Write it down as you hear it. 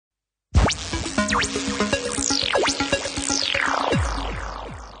Ben,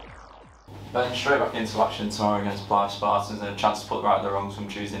 straight back into action tomorrow against Blyth Spartans and a chance to put right the wrongs from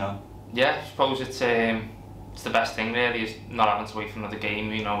Tuesday night. Yeah, I suppose it's the best thing really, is not having to wait for another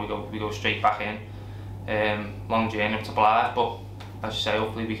game. You know, we go straight back in. Long journey up to Blyth, but as you say,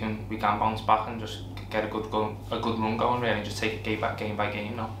 hopefully we can bounce back and just get a good run going really, and just take it game by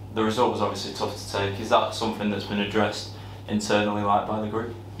game now. The result was obviously tough to take. Is that something that's been addressed internally, like by the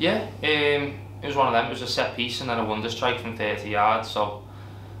group? Yeah, it was one of them. It was a set piece and then a wonder strike from 30 yards. So,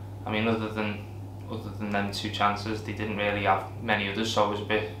 I mean, other than them two chances, they didn't really have many others. So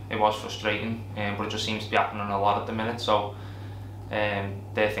it was frustrating. But it just seems to be happening a lot at the minute. So,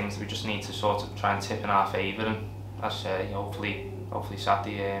 they're things that we just need to sort of try and tip in our favour. And as I say, hopefully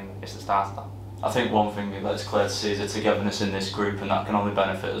Saturday is the start of that. I think one thing that's clear to see is the togetherness in this group, and that can only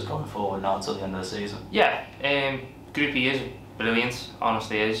benefit us going forward now till the end of the season. Yeah, Group E is brilliant,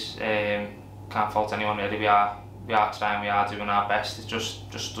 honestly is. Can't fault anyone really. We are trying, we are doing our best. It just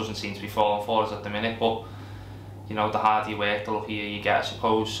doesn't seem to be falling for us at the minute. But you know, the harder you work, the luckier you get, I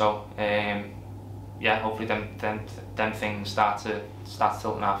suppose. So yeah, hopefully them things start to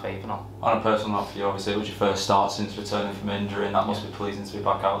tilt in our favour now. On a personal note for you, obviously it was your first start since returning from injury, and that must be pleasing to be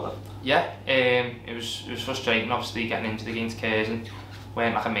back out there. Yeah, it was frustrating, obviously getting injured against Curzon.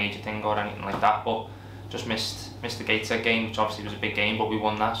 Weren't like a major thing or anything like that, but just missed the Gateshead game, which obviously was a big game, but we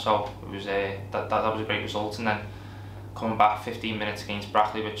won that, so it was that was a great result. And then coming back 15 minutes against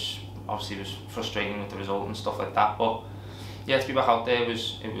Brackley, which obviously was frustrating with the result and stuff like that. But yeah, to be back out there it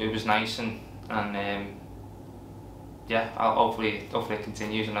was nice, and yeah, hopefully it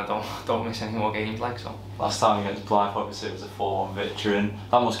continues and I don't miss any more games like so. Last time against Blyth, obviously it was a 4-1 victory, and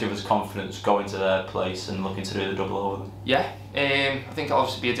that must give us confidence going to their place and looking to do the double over them. Yeah, I think it'll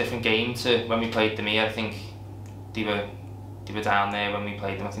obviously be a different game to when we played them here. I think they were down there when we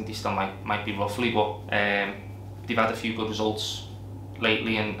played them. I think they still might be roughly, but they've had a few good results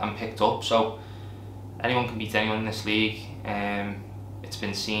lately and picked up. So anyone can beat anyone in this league. It's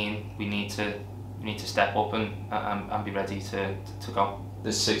been seen. We need to step up and be ready to go.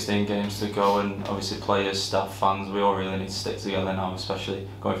 There's 16 games to go, and obviously players, staff, fans, we all really need to stick together now, especially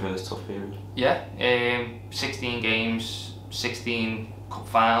going through this tough period. Yeah, 16 games, 16 cup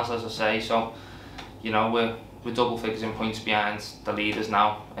finals, as I say, so you know, we're double figures in points behind the leaders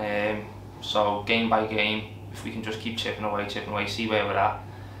now. So game by game, if we can just keep chipping away, see where we're at.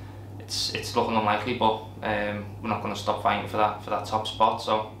 It's looking unlikely, but we're not going to stop fighting for that top spot.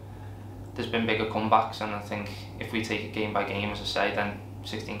 So there's been bigger comebacks, and I think if we take it game by game, as I say, then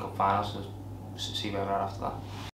 16 cup finals, we'll see where we're at after that.